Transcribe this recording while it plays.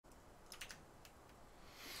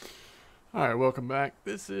Alright, welcome back.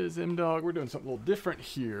 This is M-Dog. We're doing something a little different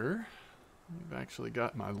here. We've actually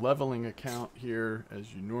got my leveling account here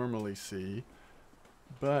as you normally see.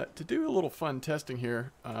 But to do a little fun testing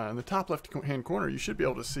here, in the top left hand corner you should be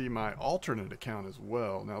able to see my alternate account as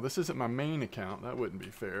well. Now this isn't my main account, that wouldn't be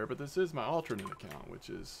fair, but this is my alternate account, which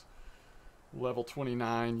is level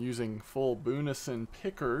 29 using full Bunison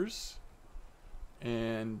pickers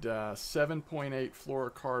and 7.8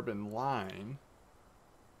 fluorocarbon line.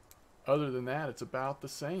 Other than that, it's about the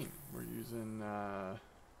same. We're using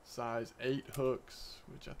size 8 hooks,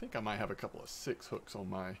 which I think I might have a couple of 6 hooks on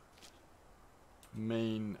my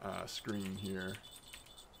main screen here.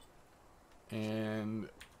 And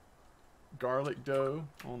garlic dough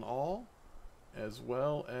on all, as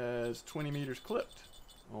well as 20 meters clipped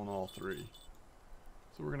on all 3.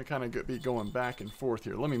 So we're going to kind of be going back and forth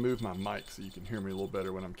here. Let me move my mic so you can hear me a little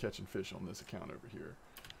better when I'm catching fish on this account over here.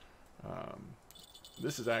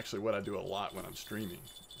 This is actually what I do a lot when I'm streaming,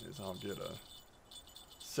 is I'll get a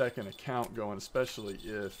second account going, especially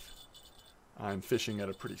if I'm fishing at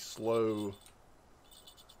a pretty slow,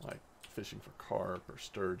 like fishing for carp or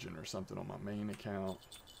sturgeon or something on my main account.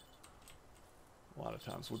 A lot of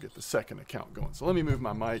times we'll get the second account going. So let me move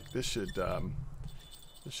my mic. This should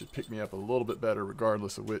pick me up a little bit better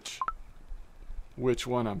regardless of which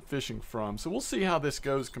one I'm fishing from. So we'll see how this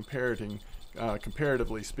goes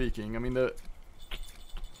comparatively speaking. I mean,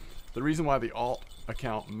 the reason why the alt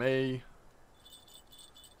account may,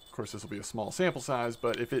 of course this will be a small sample size,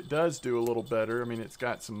 but if it does do a little better, I mean, it's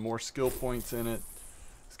got some more skill points in it.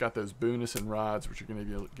 It's got those Bunison rods, which are going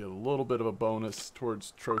to get a little bit of a bonus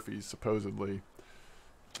towards trophies, supposedly.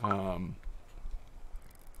 But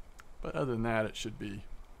other than that, it should be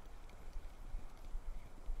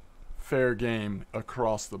fair game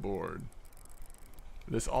across the board.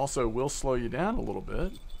 This also will slow you down a little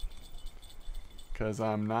bit, because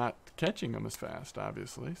I'm not catching them as fast,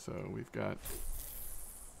 obviously. So we've got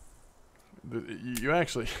you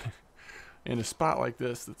actually in a spot like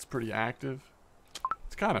this that's pretty active,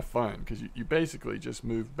 it's kind of fun because you basically just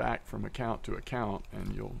move back from account to account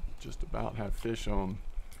and you'll just about have fish on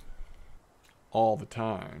all the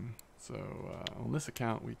time. So on this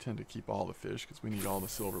account we tend to keep all the fish because we need all the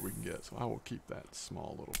silver we can get, so I will keep that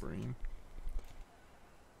small little bream.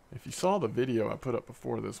 If you saw the video I put up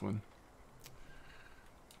before this one,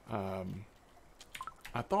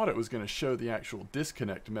 I thought it was going to show the actual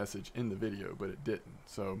disconnect message in the video, but it didn't.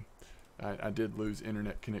 So I did lose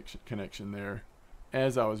internet connection there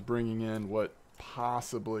as I was bringing in what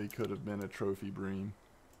possibly could have been a trophy bream.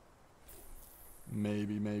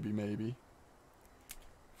 Maybe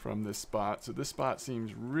from this spot. So this spot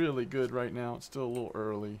seems really good right now. It's still a little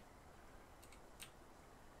early,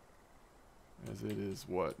 as it is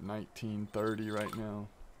what, 19:30 right now.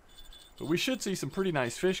 But we should see some pretty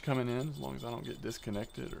nice fish coming in, as long as I don't get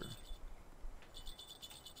disconnected or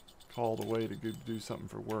called away to do something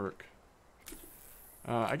for work.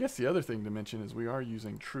 I guess the other thing to mention is we are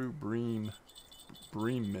using true Bream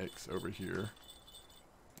mix over here.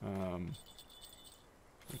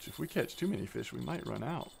 Which if we catch too many fish, we might run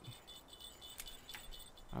out.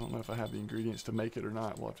 I don't know if I have the ingredients to make it or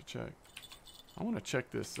not. We'll have to check. I want to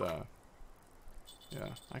check this. Yeah,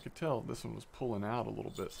 I could tell this one was pulling out a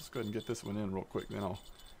little bit. So let's go ahead and get this one in real quick. Then I'll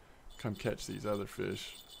come catch these other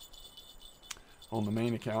fish on the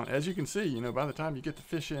main account. As you can see, you know, by the time you get the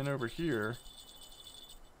fish in over here,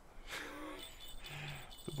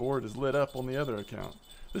 the board is lit up on the other account.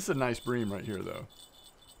 This is a nice bream right here, though.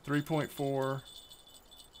 3.4.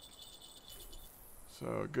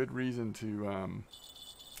 So a good reason to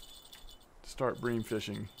start bream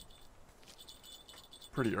fishing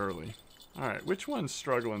pretty early. Alright, which one's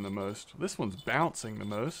struggling the most? This one's bouncing the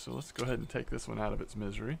most, so let's go ahead and take this one out of its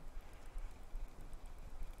misery.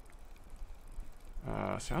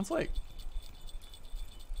 Sounds like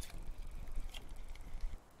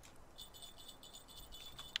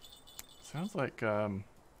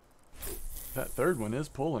that third one is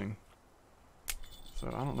pulling. So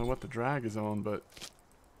I don't know what the drag is on, but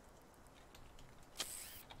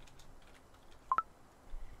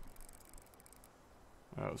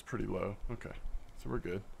that was pretty low. Okay, so we're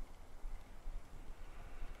good.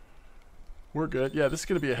 We're good. Yeah, this is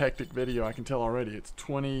going to be a hectic video. I can tell already. It's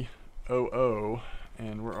 20:00,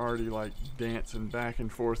 and we're already like dancing back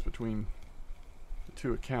and forth between the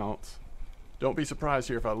two accounts. Don't be surprised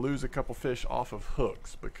here if I lose a couple fish off of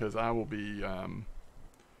hooks, because I will be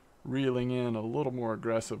reeling in a little more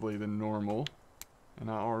aggressively than normal,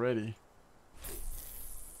 and I already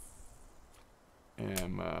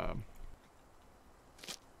am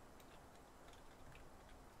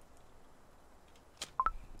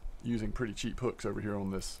using pretty cheap hooks over here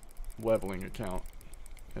on this leveling account,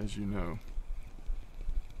 as you know.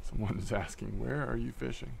 Someone is asking, where are you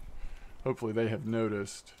fishing? Hopefully they have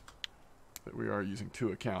noticed that we are using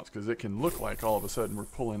 2 accounts, because it can look like all of a sudden we're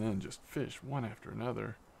pulling in just fish one after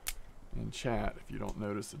another in chat if you don't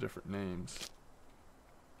notice the different names.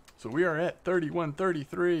 So we are at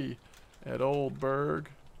 3133 at Old Burg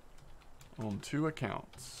on 2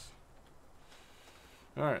 accounts.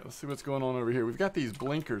 Alright, let's see what's going on over here. We've got these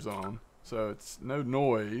blinkers on, so it's no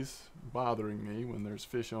noise bothering me when there's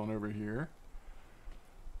fish on over here.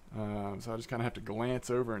 So I just kind of have to glance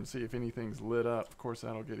over and see if anything's lit up. Of course,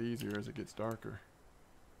 that'll get easier as it gets darker.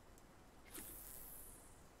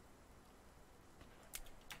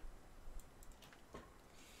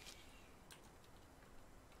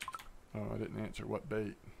 Oh, I didn't answer what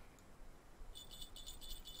bait.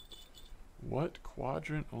 What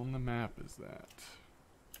quadrant on the map is that?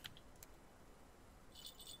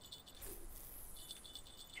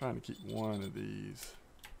 Trying to keep one of these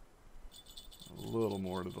a little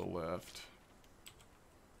more to the left.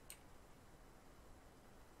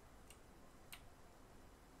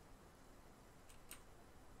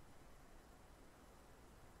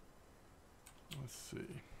 Let's see.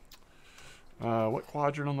 What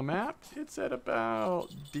quadrant on the map? It's at about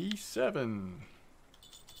D7.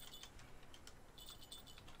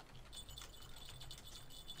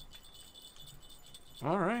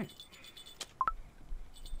 All right.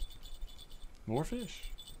 More fish.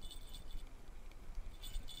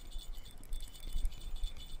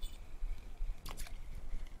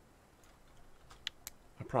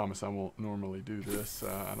 I promise I won't normally do this.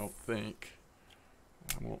 I don't think.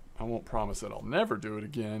 I won't promise that I'll never do it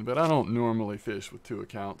again, but I don't normally fish with 2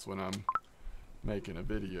 accounts when I'm making a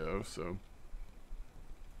video, so.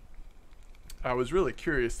 I was really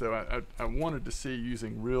curious though. I wanted to see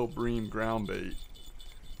using real Bream ground bait,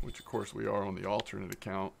 which of course we are on the alternate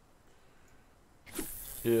account,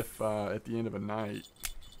 if at the end of a night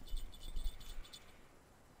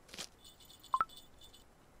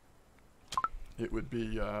it would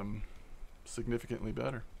be significantly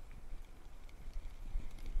better.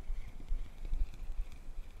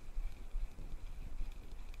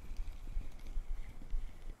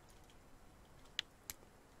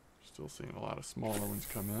 Still seeing a lot of smaller ones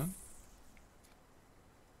come in.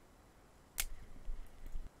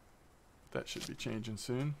 That should be changing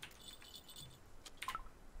soon.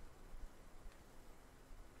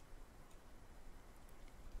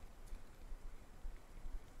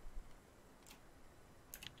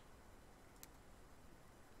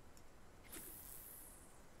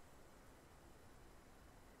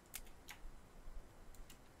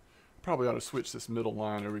 Probably ought to switch this middle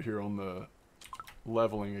line over here on the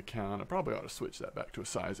leveling account. I probably ought to switch that back to a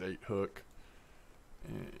size 8 hook.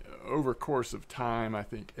 And over course of time, I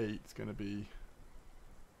think 8 is going to be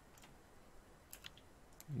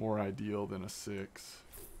more ideal than a 6.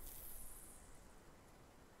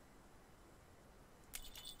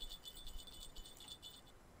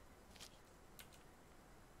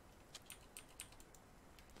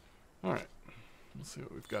 All right, let's see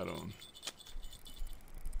what we've got on.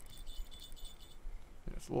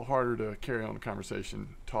 It's a little harder to carry on a conversation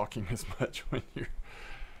talking as much when you're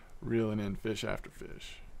reeling in fish after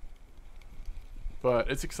fish.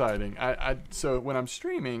 But it's exciting. So when I'm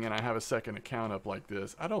streaming and I have a second account up like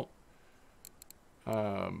this, I don't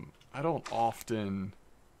often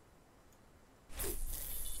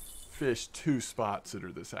fish 2 spots that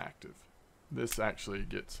are this active. This actually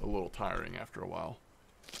gets a little tiring after a while.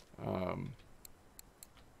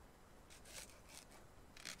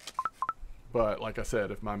 But like I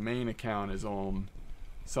said, if my main account is on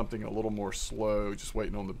something a little more slow, just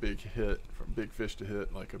waiting on the big hit, from big fish to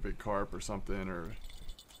hit, like a big carp or something, or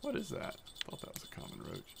what is that? I thought that was a common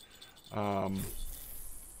roach.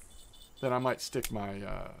 Then I might stick my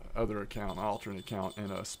other account, my alternate account,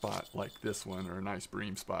 in a spot like this one, or a nice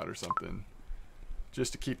Bream spot or something,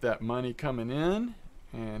 just to keep that money coming in,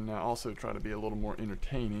 and also try to be a little more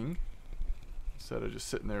entertaining instead of just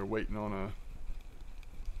sitting there waiting on a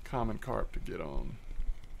common carp to get on.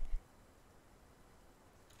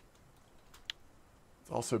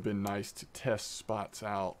 It's also been nice to test spots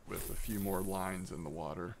out with a few more lines in the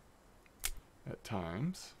water at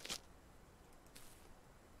times.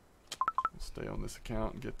 We'll stay on this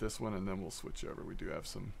account and get this one, and then we'll switch over. We do have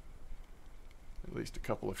some, at least a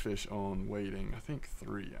couple of fish on waiting. I think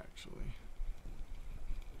 3 actually.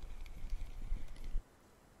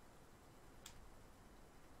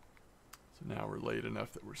 So now we're late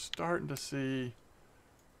enough that we're starting to see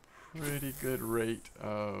pretty good rate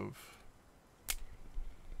of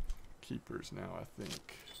keepers now, I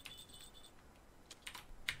think.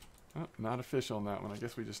 Oh, not a fish on that one. I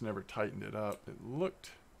guess we just never tightened it up. It looked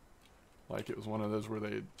like it was one of those where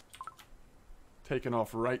they had taken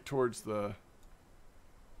off right towards the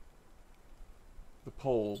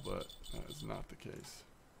pole, but that is not the case.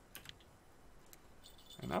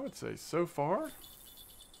 And I would say so far,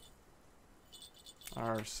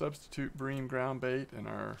 our substitute bream ground bait and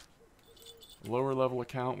our lower level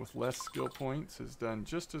account with less skill points has done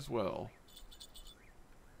just as well.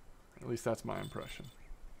 At least that's my impression.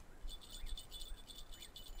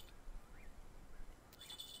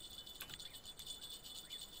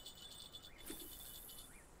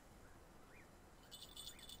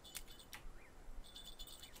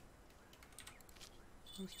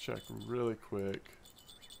 Let's check really quick.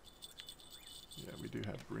 Yeah, we do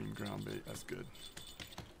have bream ground bait. That's good.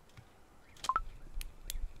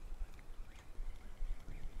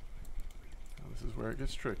 Now this is where it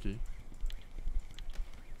gets tricky.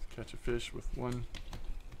 Let's catch a fish with one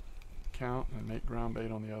count and make ground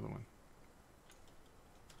bait on the other one.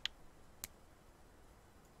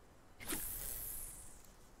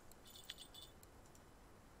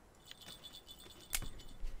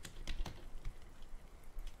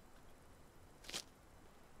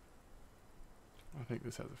 I think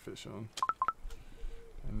this has a fish on.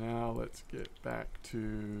 And now let's get back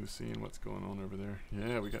to seeing what's going on over there.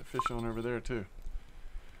 Yeah, we got fish on over there too.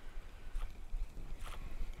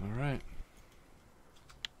 All right.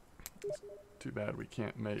 It's too bad we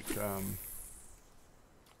can't make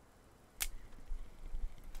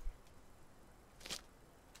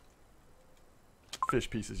fish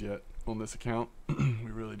pieces yet on this account. We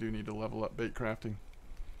really do need to level up bait crafting.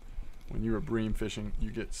 When you are bream fishing, you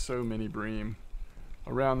get so many bream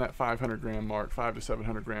around that 500 gram mark, 500 to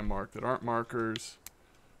 700 gram mark, that aren't markers,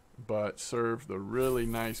 but serve the really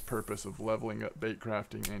nice purpose of leveling up bait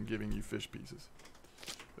crafting and giving you fish pieces.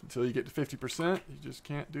 But until you get to 50%, you just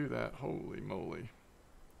can't do that. Holy moly.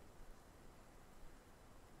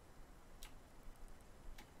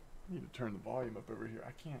 I need to turn the volume up over here.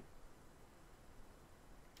 I can't.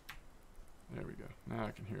 There we go. Now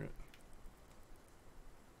I can hear it.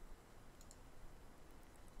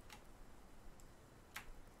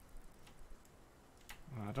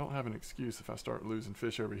 I don't have an excuse if I start losing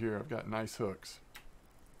fish over here. I've got nice hooks.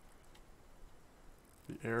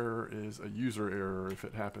 The error is a user error if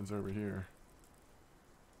it happens over here.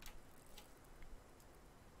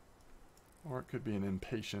 Or it could be an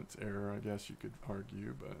impatience error, I guess you could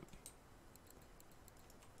argue, but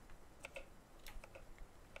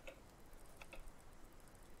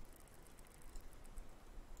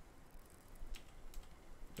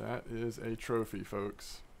that is a trophy,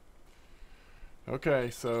 folks. Okay,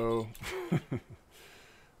 so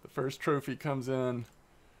the first trophy comes in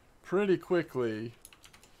pretty quickly,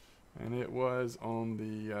 and it was on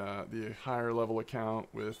the higher level account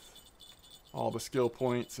with all the skill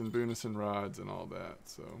points and bonus and rods and all that.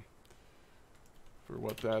 So for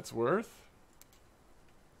what that's worth,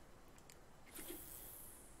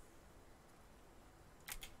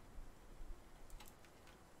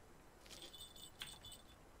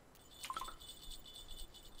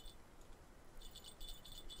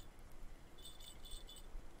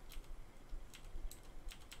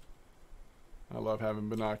 I love having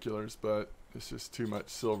binoculars, but it's just too much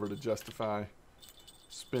silver to justify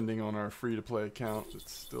spending on our free-to-play account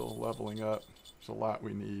that's still leveling up. There's a lot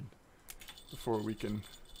we need before we can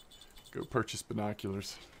go purchase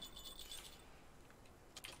binoculars.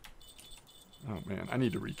 Oh man, I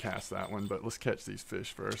need to recast that one, but let's catch these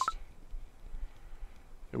fish first.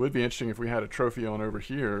 It would be interesting if we had a trophy on over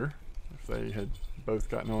here, if they had both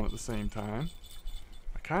gotten on at the same time.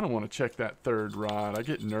 I kind of want to check that third rod. I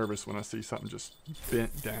get nervous when I see something just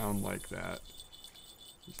bent down like that.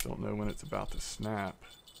 Just don't know when it's about to snap.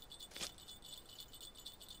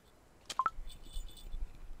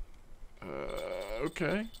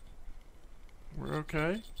 Okay. We're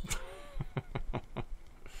okay.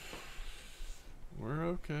 We're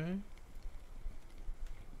okay.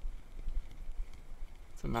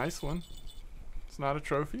 It's a nice one. It's not a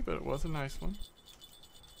trophy, but it was a nice one.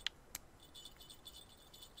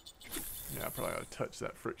 Yeah, I probably ought to touch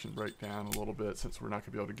that friction brake down a little bit since we're not going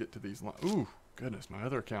to be able to get to these lines. Ooh, goodness, my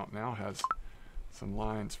other account now has some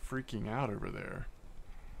lines freaking out over there.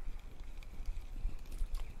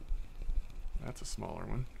 That's a smaller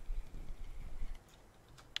one.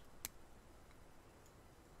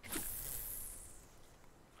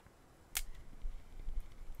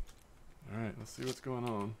 Alright, let's see what's going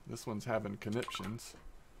on. This one's having conniptions.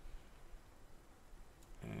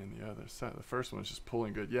 And the other side, the first one's just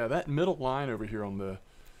pulling good. Yeah, that middle line over here on the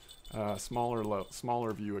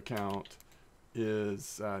smaller view account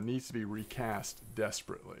is needs to be recast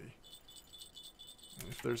desperately. And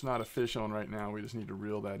if there's not a fish on right now, we just need to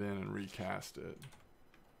reel that in and recast it.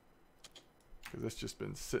 Because it's just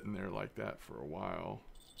been sitting there like that for a while.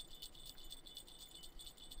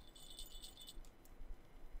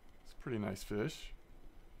 It's a pretty nice fish.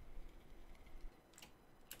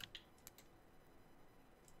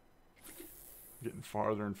 Getting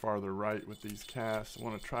farther and farther right with these casts. I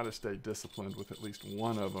want to try to stay disciplined with at least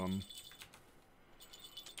one of them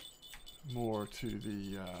more to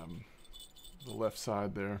the left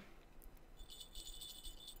side there.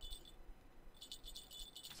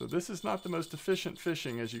 So this is not the most efficient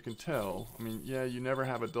fishing, as you can tell. I mean, yeah, you never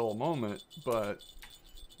have a dull moment, but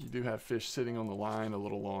you do have fish sitting on the line a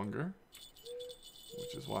little longer,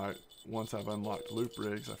 which is why once I've unlocked loop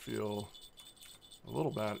rigs, I feel a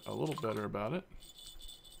little better about it.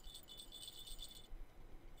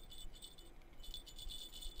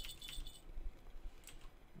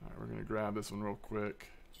 All right, we're going to grab this one real quick.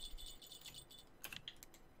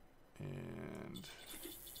 And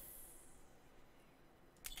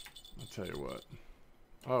I'll tell you what.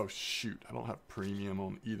 Oh, shoot. I don't have premium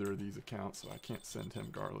on either of these accounts, so I can't send him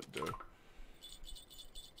garlic dough.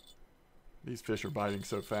 These fish are biting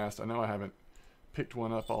so fast. I know I haven't picked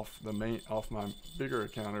one up off my bigger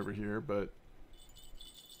account over here, but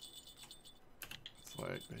it's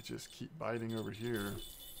like they just keep biting over here.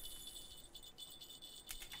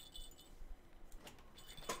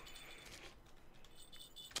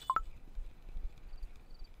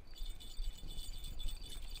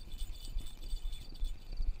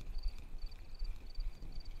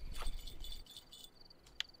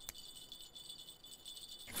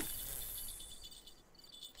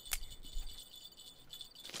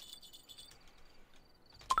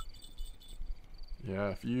 Yeah,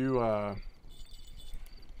 if you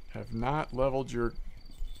have not leveled your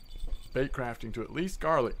bait crafting to at least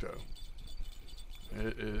garlic dough,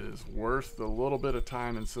 it is worth the little bit of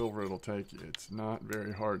time and silver it'll take you. It's not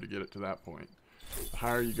very hard to get it to that point. The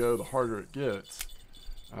higher you go, the harder it gets.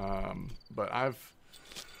 But I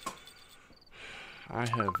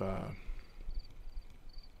have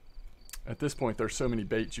at this point, there's so many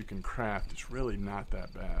baits you can craft, it's really not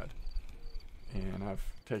that bad. And I've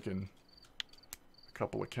taken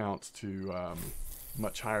couple accounts to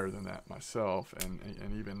much higher than that myself, and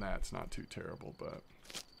even that's not too terrible. But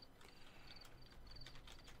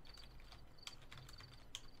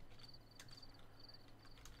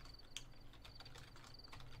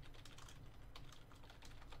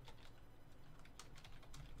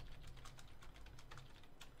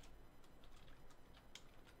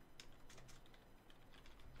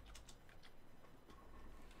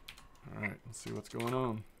all right, let's see what's going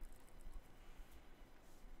on.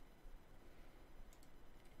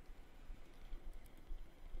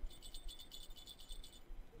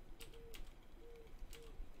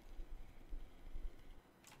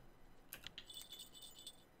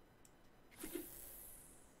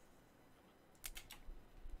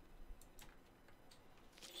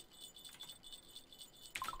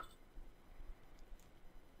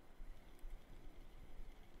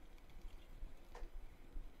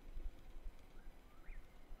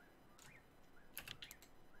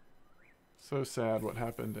 So sad what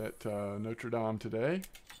happened at Notre Dame today.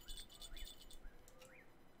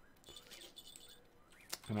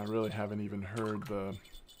 And I really haven't even heard the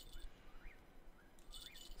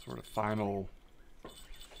sort of final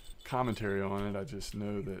commentary on it. I just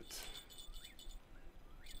know that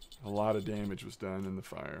a lot of damage was done in the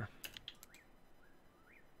fire.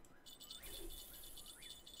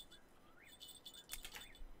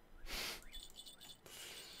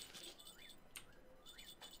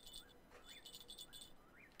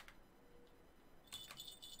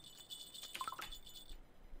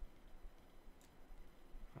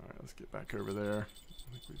 Let's get back over there.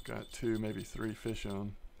 I think we've got 2, maybe 3 fish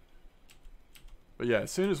on. But yeah,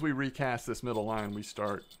 as soon as we recast this middle line, we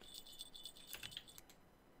start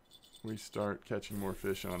catching more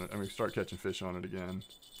fish on it. I mean, we start catching fish on it again.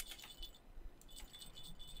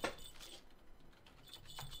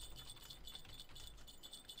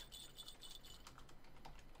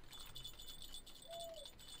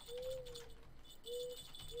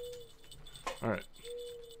 All right.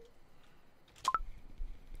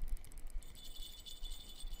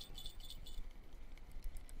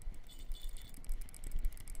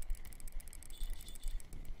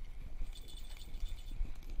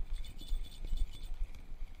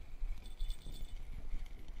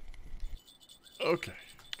 Okay,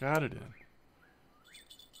 got it in.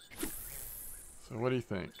 So what do you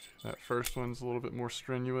think? That first one's a little bit more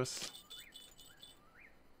strenuous.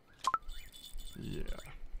 Yeah.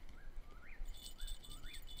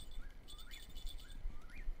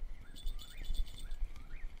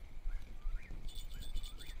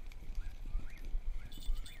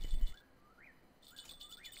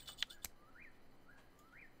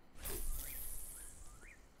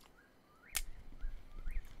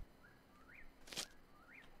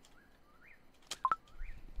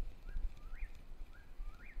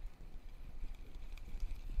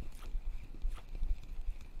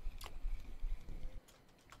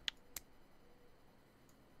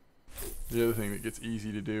 The other thing that gets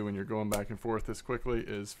easy to do when you're going back and forth this quickly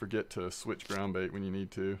is forget to switch ground bait when you need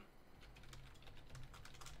to.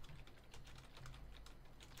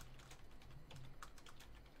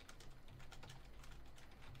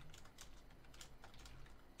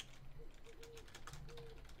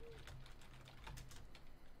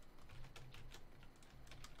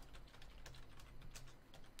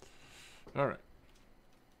 All right.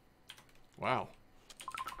 Wow.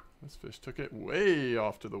 This fish took it way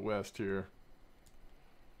off to the west here.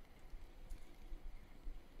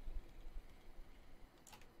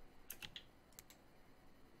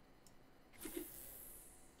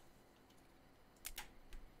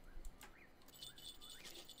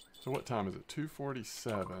 So what time is it?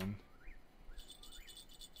 2:47.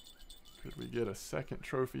 Could we get a second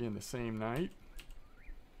trophy in the same night?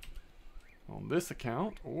 On this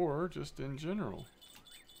account, or just in general?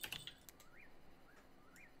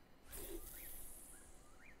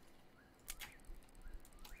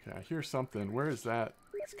 Okay, I hear something. Where is that?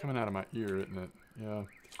 It's coming out of my ear, isn't it? Yeah.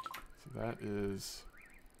 So that is...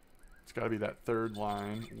 It's got to be that third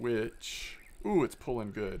line, which... Ooh, it's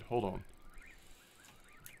pulling good. Hold on.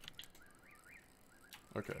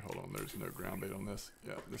 Okay, hold on. There's no ground bait on this.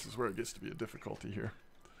 Yeah, this is where it gets to be a difficulty here.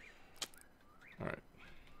 All right.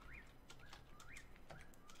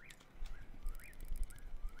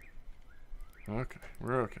 Okay,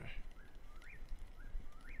 we're okay.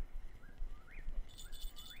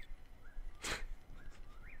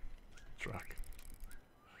 Truck.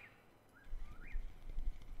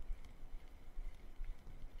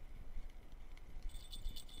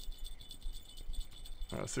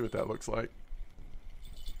 All right, let's see what that looks like.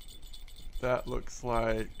 That looks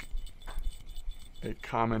like a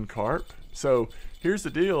common carp. So here's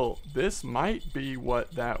the deal. This might be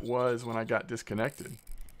what that was when I got disconnected.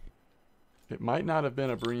 It might not have been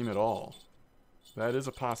a bream at all. That is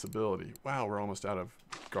a possibility. Wow, we're almost out of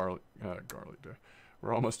garlic there.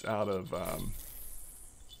 We're almost out of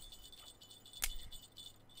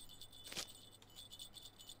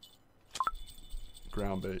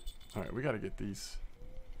ground bait. All right, we got to get these.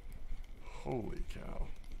 Holy cow.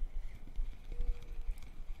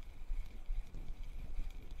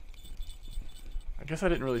 I guess I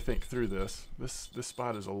didn't really think through this. This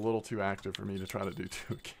spot is a little too active for me to try to do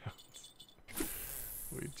 2 accounts.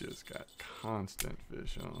 We've just got constant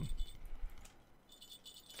fish on.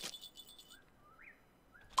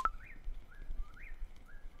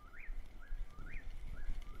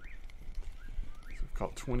 So we've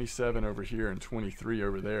caught 27 over here and 23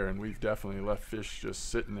 over there, and we've definitely left fish just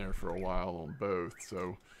sitting there for a while on both.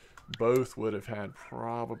 So both would have had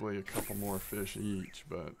probably a couple more fish each,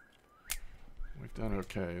 but we've done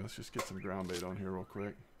okay. Let's just get some ground bait on here real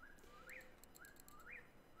quick.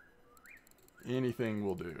 Anything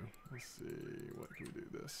will do. Let's see, what can we do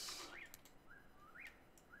this?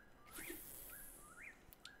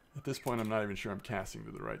 At this point, I'm not even sure I'm casting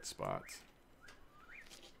to the right spots.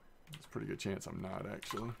 There's a pretty good chance I'm not,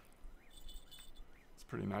 actually. It's a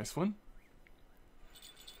pretty nice one.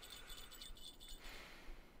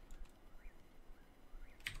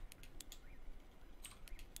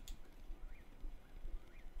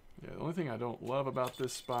 Yeah, the only thing I don't love about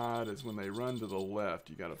this spot is when they run to the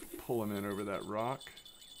left, you got to pull them in over that rock.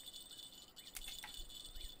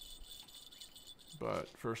 But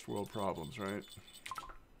first world problems, right?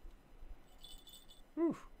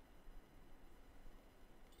 Whew.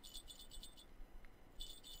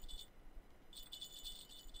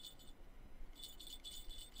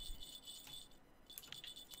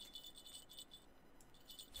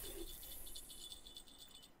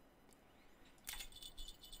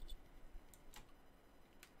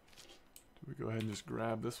 Go ahead and just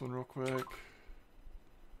grab this one real quick.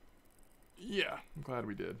 Yeah, I'm glad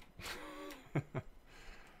we did. This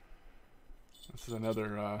is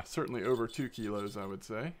another, certainly over 2 kilos, I would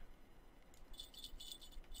say.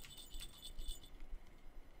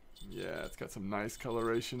 Yeah, it's got some nice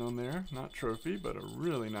coloration on there. Not trophy, but a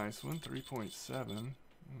really nice one. 3.7.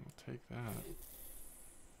 We'll take that.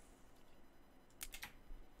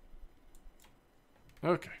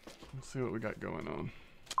 Okay, let's see what we got going on.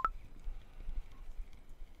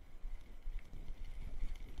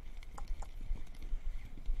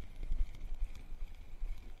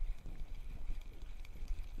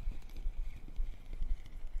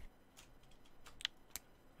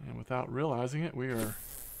 Without realizing it, we are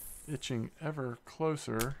itching ever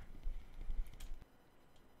closer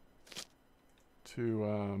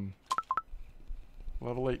to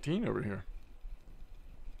level 18 over here.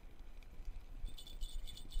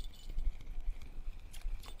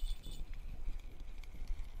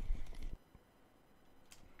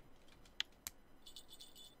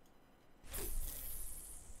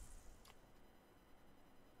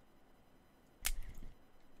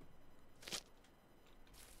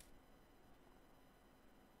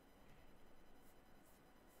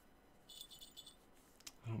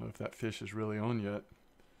 if that fish is really on yet.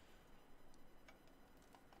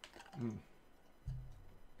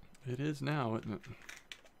 It is now, isn't it?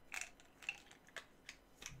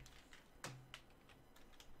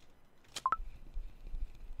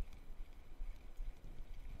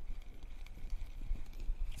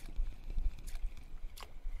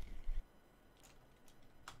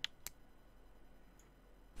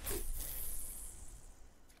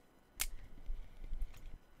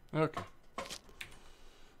 Okay.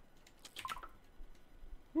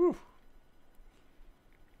 Whew.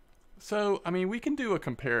 So, I mean, we can do a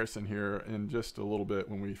comparison here in just a little bit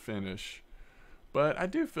when we finish. But I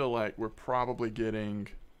do feel like we're probably getting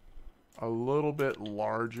a little bit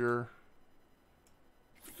larger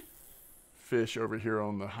fish over here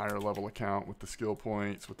on the higher level account with the skill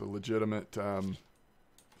points, with the legitimate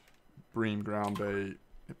Bream ground bait.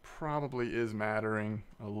 It probably is mattering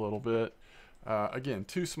a little bit. Again,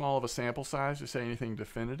 too small of a sample size to say anything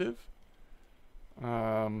definitive.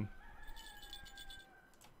 But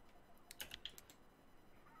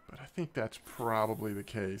I think that's probably the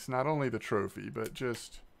case. Not only the trophy, but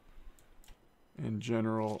just in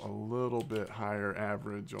general, a little bit higher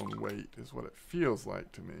average on weight is what it feels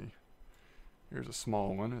like to me. Here's a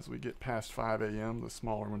small one. As we get past 5 a.m., the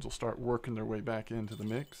smaller ones will start working their way back into the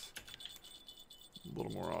mix a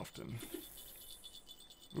little more often.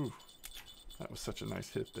 Ooh, that was such a nice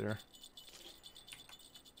hit there.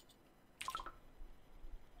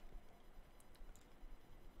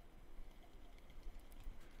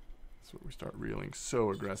 That's where we start reeling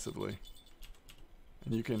so aggressively.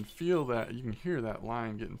 And you can feel that, you can hear that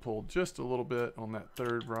line getting pulled just a little bit on that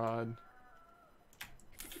third rod.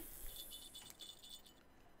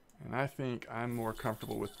 And I think I'm more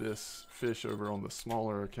comfortable with this fish over on the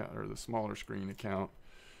smaller account, or the smaller screen account,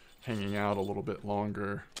 hanging out a little bit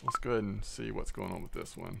longer. Let's go ahead and see what's going on with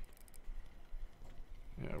this one.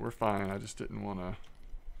 Yeah, we're fine. I just didn't want to.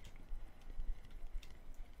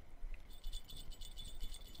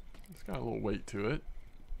 It's got a little weight to it.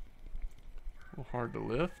 A little hard to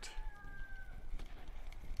lift.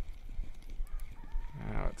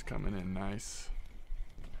 Now it's coming in nice.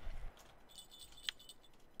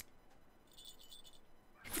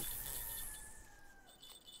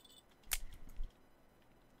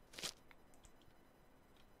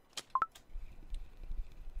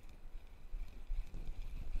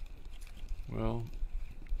 Well,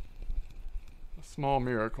 a small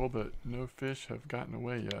miracle that no fish have gotten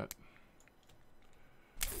away yet.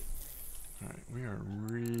 Alright, we are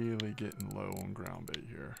really getting low on ground bait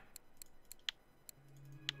here.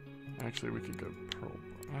 Actually, we could go pearl.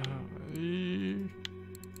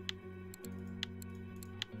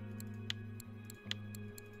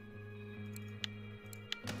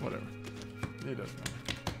 Whatever. It doesn't matter.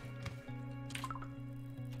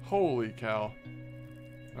 Holy cow.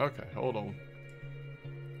 Okay, hold on.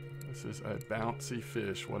 This is a bouncy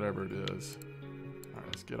fish, whatever it is. Alright,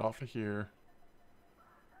 let's get off of here.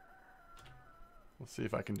 Let's see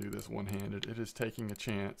if I can do this one-handed. It is taking a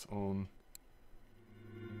chance on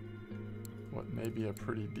what may be a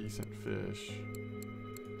pretty decent fish.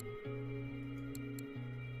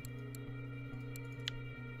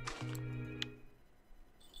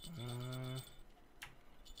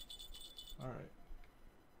 Alright.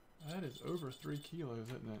 That is over 3 kilos,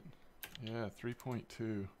 isn't it? Yeah, 3.2.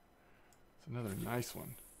 It's another nice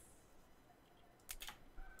one.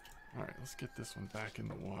 Alright, let's get this one back in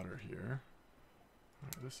the water here.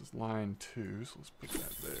 Alright, this is line 2, so let's put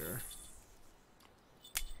that there.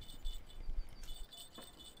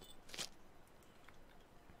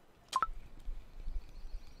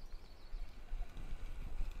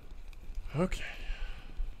 Okay.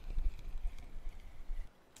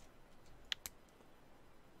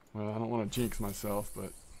 Well, I don't want to jinx myself,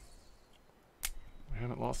 but we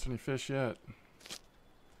haven't lost any fish yet.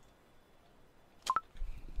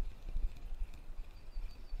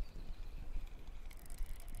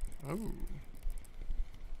 Oh.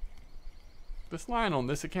 This line on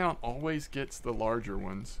this account always gets the larger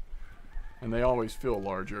ones. And they always feel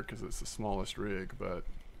larger because it's the smallest rig, but...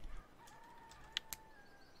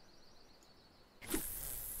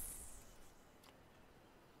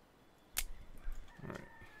 Alright.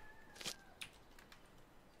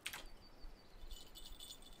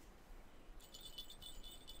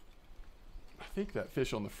 I think that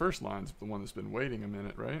fish on the first line's the one that's been waiting a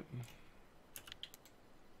minute, right?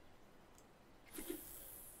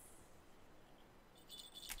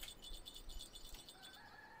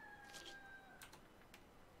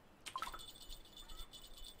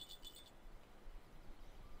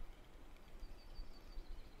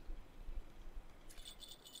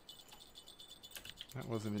 That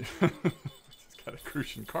wasn't even... Just gotta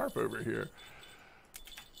crucian carp over here.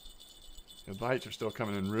 The bites are still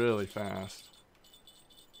coming in really fast.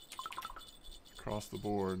 Across the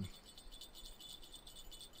board.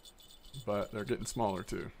 But they're getting smaller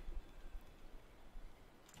too.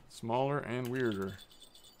 Smaller and weirder.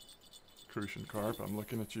 Crucian carp, I'm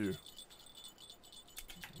looking at you.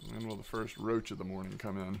 When will the first roach of the morning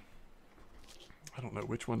come in? I don't know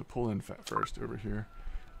which one to pull in first over here.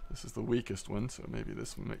 This is the weakest one, so maybe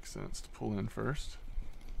this one makes sense to pull in first.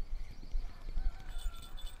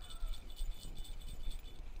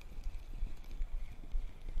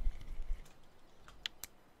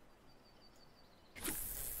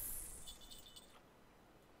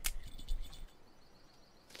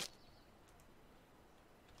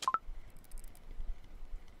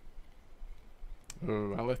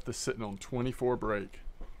 Oh, I left this sitting on 24 break.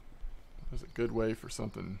 That was a good way for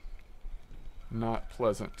something not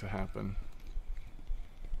pleasant to happen.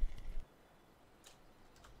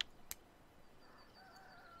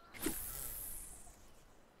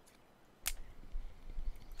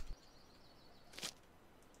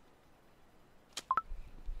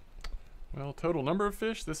 Well, total number of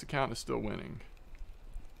fish, this account is still winning.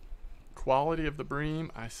 Quality of the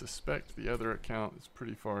bream, I suspect the other account is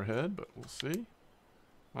pretty far ahead, but we'll see.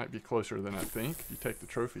 Might be closer than I think if you take the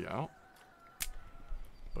trophy out.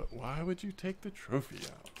 But why would you take the trophy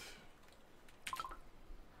out?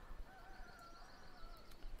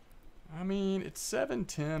 I mean, it's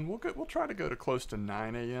 7:10. We'll try to go to close to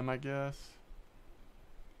 9 a.m. I guess.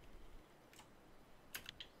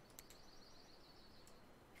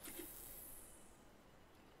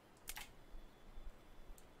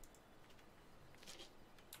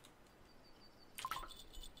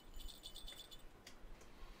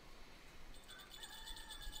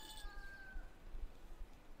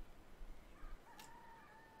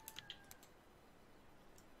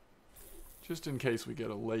 Just in case we get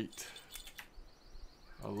a late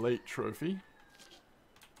trophy.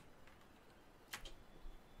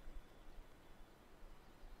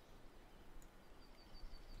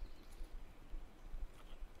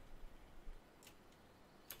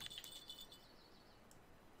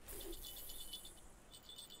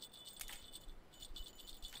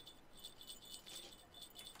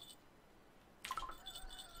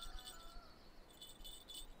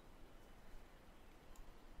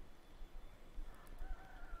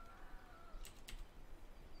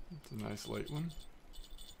 It's a nice late one.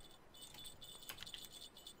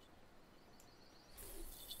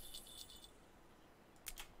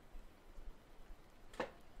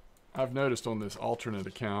 I've noticed on this alternate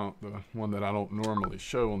account, the one that I don't normally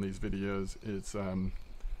show on these videos, it's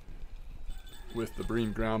with the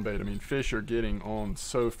Bream ground bait. I mean, fish are getting on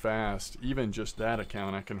so fast. Even just that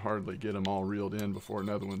account, I can hardly get them all reeled in before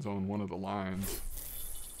another one's on one of the lines.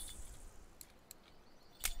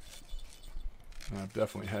 And I've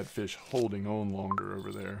definitely had fish holding on longer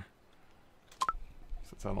over there,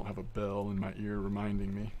 since I don't have a bell in my ear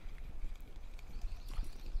reminding me.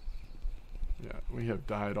 Yeah, we have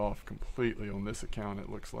died off completely on this account, it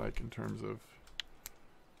looks like, in terms of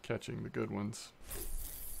catching the good ones.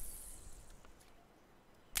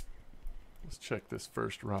 Let's check this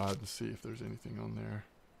first rod and see if there's anything on there.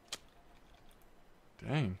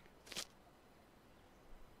 Dang.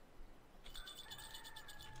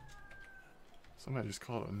 Somebody just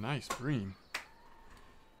caught a nice bream.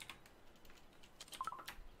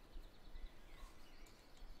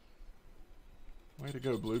 Way to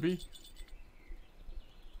go, Bluebee.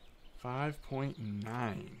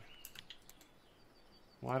 5.9.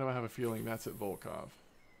 Why do I have a feeling that's at Volkov?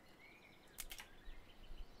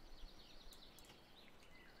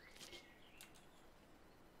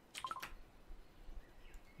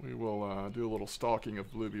 We will do a little stalking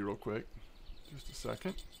of Bluebee real quick. Just a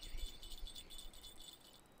second.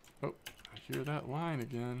 Oh, I hear that line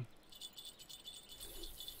again.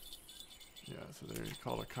 Yeah, so there you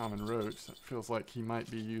call a common roach. That feels like he might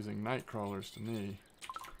be using night crawlers to me.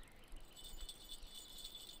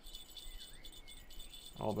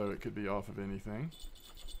 Although it could be off of anything.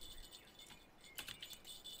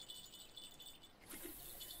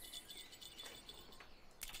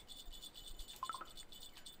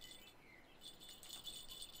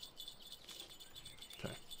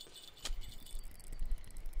 Okay.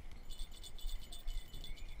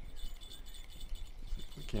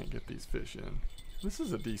 We can't get these fish in. This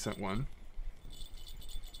is a decent one.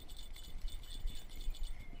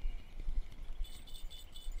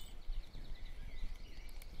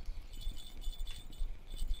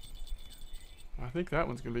 I think that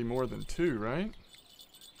one's going to be more than 2, right?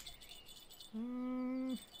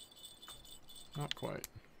 Not quite.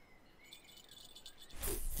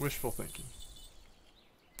 Wishful thinking.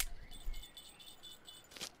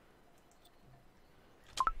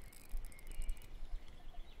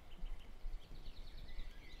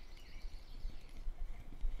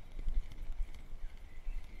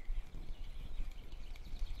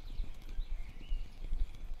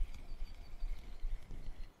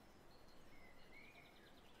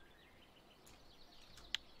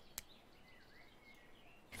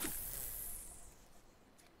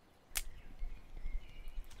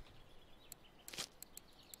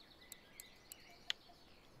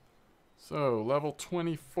 So, level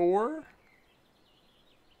 24.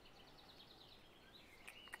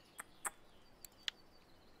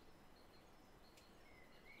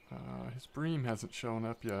 His Bream hasn't shown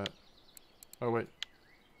up yet. Oh, wait.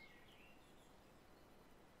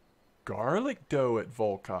 Garlic dough at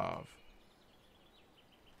Volkov.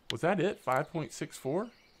 Was that it? 5.64?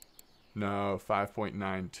 No,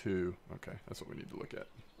 5.92. Okay, that's what we need to look at.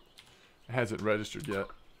 It hasn't registered yet.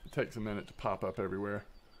 It takes a minute to pop up everywhere.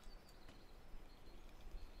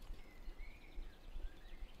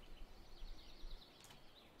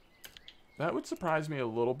 That would surprise me a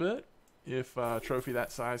little bit if a trophy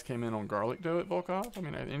that size came in on garlic dough at Volkov. I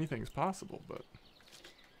mean, anything's possible, but...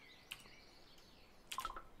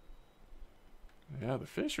 yeah, the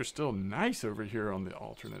fish are still nice over here on the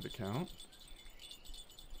alternate account.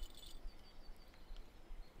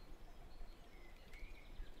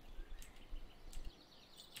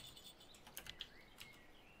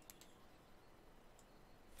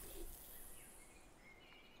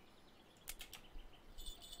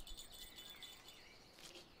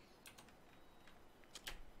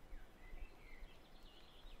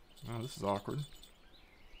 Oh, this is awkward.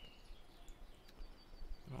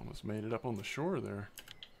 Almost made it up on the shore there.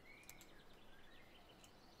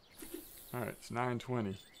 Alright, it's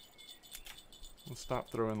 9:20. Let's stop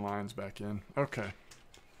throwing lines back in. Okay.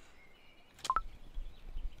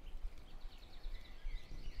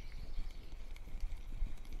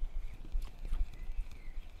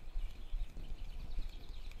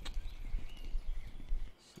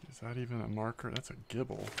 Is that even a marker? That's a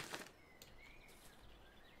gibble.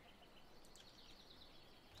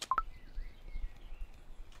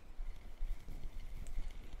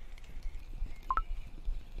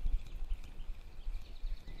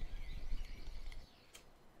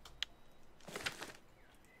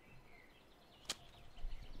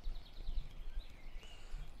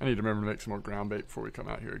 I need to remember to make some more ground bait before we come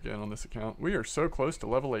out here again on this account. We are so close to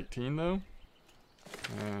level 18 though.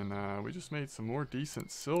 And we just made some more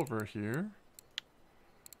decent silver here.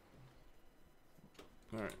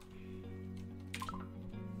 Alright.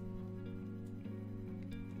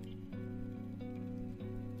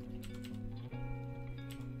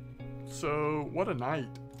 So, what a night.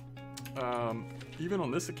 Even on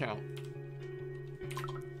this account.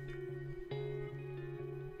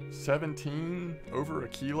 17 over a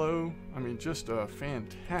kilo. I mean, just a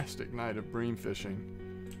fantastic night of bream fishing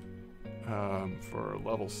for a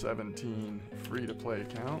level 17 free-to-play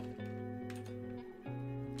account.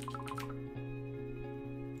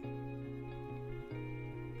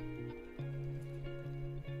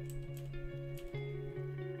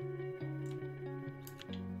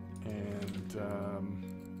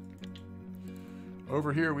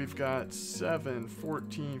 Over here we've got 7,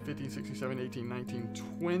 14, 15, 16, 17, 18, 19,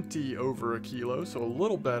 20 over a kilo, so a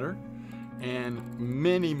little better, and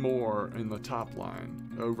many more in the top line,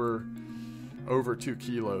 over 2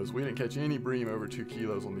 kilos. We didn't catch any bream over 2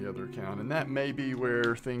 kilos on the other account, and that may be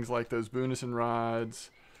where things like those Boonison rods,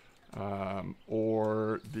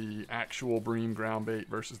 or the actual bream ground bait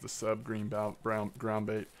versus the sub-bream ground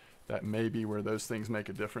bait, that may be where those things make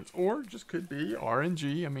a difference, or just could be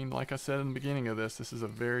RNG. I mean, like I said in the beginning of this is a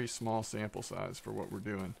very small sample size for what we're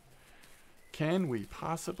doing. Can we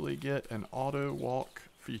possibly get an auto walk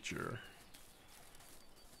feature?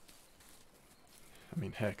 I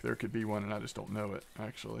mean, heck, there could be one and I just don't know it,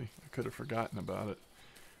 actually. I could have forgotten about it.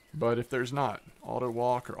 But if there's not, auto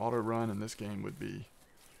walk or auto run in this game would be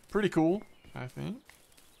pretty cool, I think.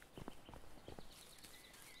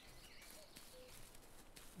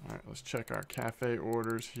 Alright, let's check our cafe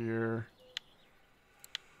orders here.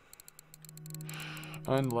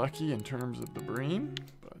 Unlucky in terms of the bream,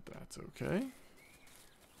 but that's okay.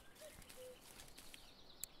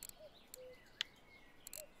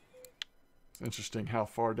 It's interesting how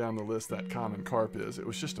far down the list that common carp is. It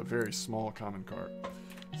was just a very small common carp.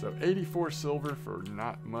 So 84 silver for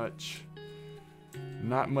not much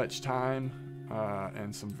time,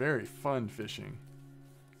 and some very fun fishing.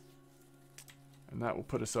 And that will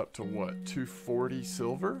put us up to what, 240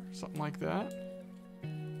 silver? Something like that.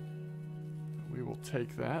 We will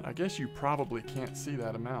take that. I guess you probably can't see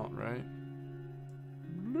that amount, right?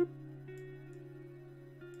 Bloop.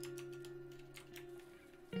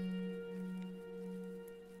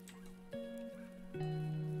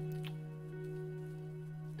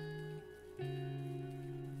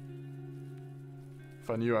 If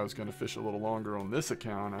I knew I was going to fish a little longer on this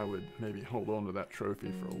account, I would maybe hold on to that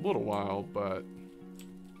trophy for a little while, but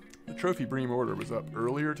the trophy bream order was up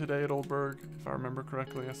earlier today at Old Burg, if I remember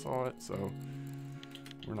correctly. I saw it, so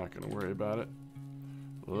we're not going to worry about it.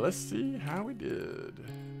 Let's see how we did.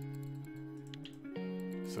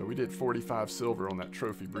 So we did 45 silver on that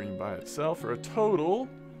trophy bream by itself for a total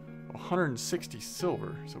 160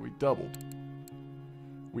 silver. So we doubled.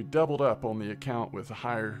 We doubled up on the account with a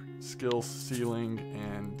higher skill ceiling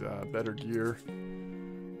and better gear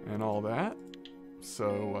and all that.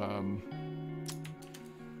 So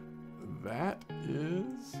that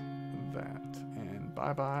is that. And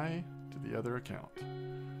bye-bye to the other account.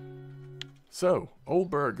 So, Old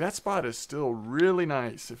Burg, that spot is still really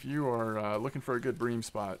nice. If you are looking for a good bream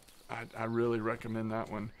spot, I really recommend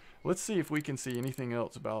that one. Let's see if we can see anything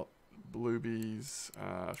else about Bluebee's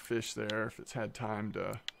fish there, if it's had time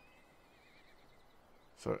to...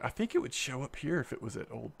 So, I think it would show up here if it was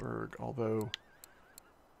at Old Burg, although...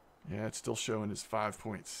 Yeah, it's still showing as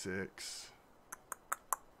 5.6.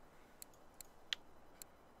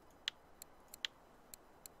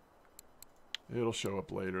 It'll show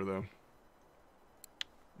up later, though.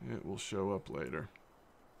 It will show up later.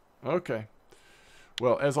 Okay.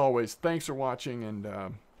 Well, as always, thanks for watching, and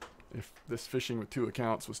if this fishing with 2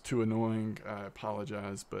 accounts was too annoying, I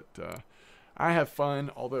apologize, but I have fun,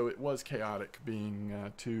 although it was chaotic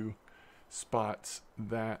being 2 spots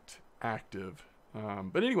that active.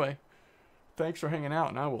 But anyway, thanks for hanging out,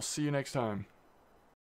 and I will see you next time.